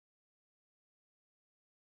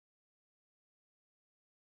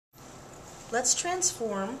Let's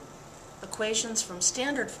transform equations from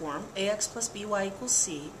standard form, ax plus by equals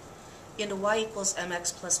c, into y equals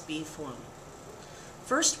mx plus b form.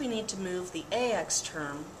 First, we need to move the ax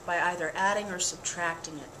term by either adding or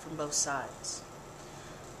subtracting it from both sides.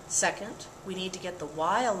 Second, we need to get the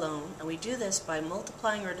y alone, and we do this by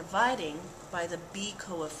multiplying or dividing by the b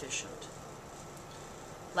coefficient.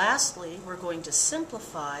 Lastly, we're going to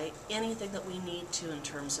simplify anything that we need to in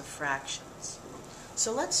terms of fractions.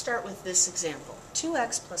 So let's start with this example.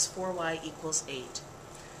 2x plus 4y equals 8.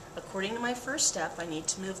 According to my first step, I need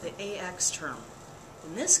to move the ax term.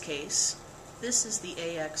 In this case, this is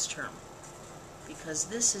the ax term, because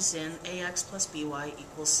this is in ax plus by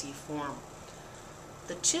equals c form.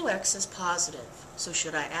 The 2x is positive, so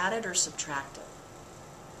should I add it or subtract it?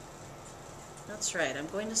 That's right, I'm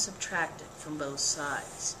going to subtract it from both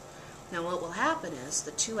sides. Now what will happen is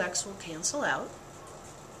the 2x will cancel out,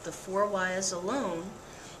 the 4y is alone,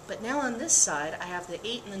 but now on this side I have the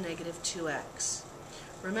 8 and the negative 2x.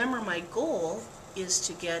 Remember, my goal is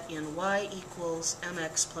to get in y equals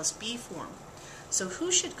mx plus b form. So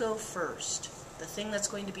who should go first? The thing that's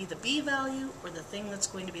going to be the b value or the thing that's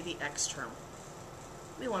going to be the x term?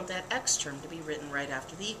 We want that x term to be written right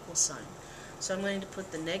after the equal sign. So I'm going to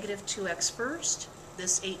put the negative 2x first.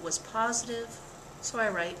 This 8 was positive, so I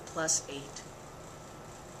write plus 8.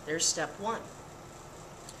 There's step 1.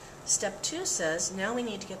 Step 2 says now we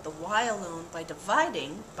need to get the y alone by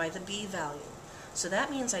dividing by the b value. So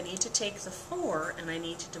that means I need to take the 4 and I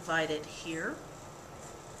need to divide it here,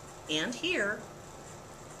 and here,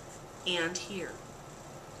 and here.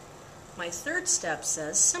 My third step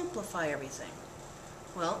says simplify everything.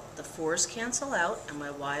 Well, the 4's cancel out and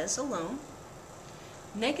my y is alone.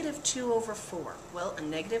 Negative 2 over 4. Well, a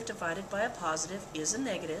negative divided by a positive is a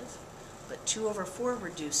negative, but 2 over 4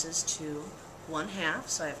 reduces to 1/2,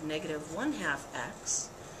 so I have negative 1/2 x.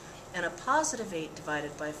 And a positive 8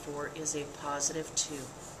 divided by 4 is a positive 2.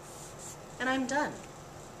 And I'm done.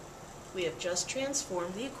 We have just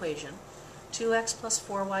transformed the equation 2x plus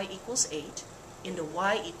 4y equals 8 into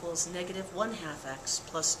y equals negative 1/2 x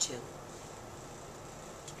plus 2.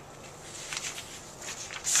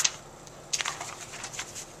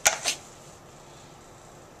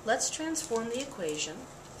 Let's transform the equation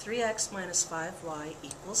 3x minus 5y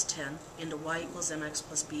equals 10 into y equals mx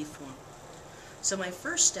plus b form. So my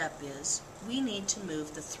first step is we need to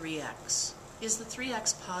move the 3x. Is the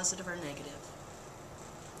 3x positive or negative?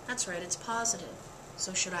 That's right, it's positive.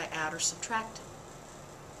 So should I add or subtract it?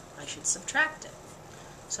 I should subtract it.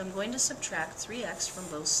 So I'm going to subtract 3x from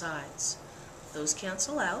both sides. Those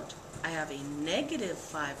cancel out. I have a negative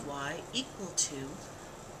 5y equal to,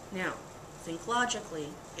 now think logically,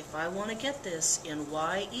 if I want to get this in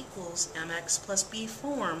y equals mx plus b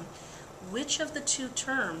form, which of the two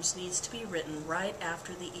terms needs to be written right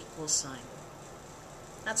after the equal sign?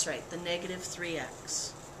 That's right, the negative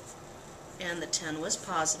 3x. And the 10 was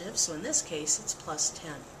positive, so in this case it's plus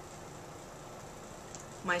 10.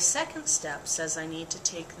 My second step says I need to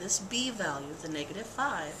take this b value, the negative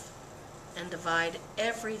 5, and divide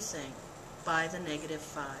everything by the negative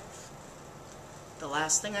 5. The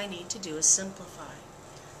last thing I need to do is simplify.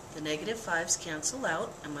 The negative 5's cancel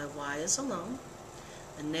out, and my y is alone.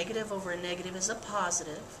 A negative over a negative is a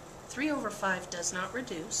positive. 3 over 5 does not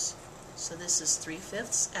reduce, so this is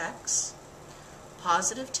 3/5 x.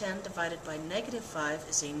 Positive 10 divided by negative 5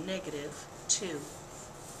 is a negative 2.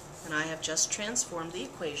 And I have just transformed the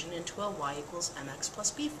equation into a y equals mx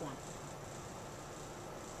plus b form.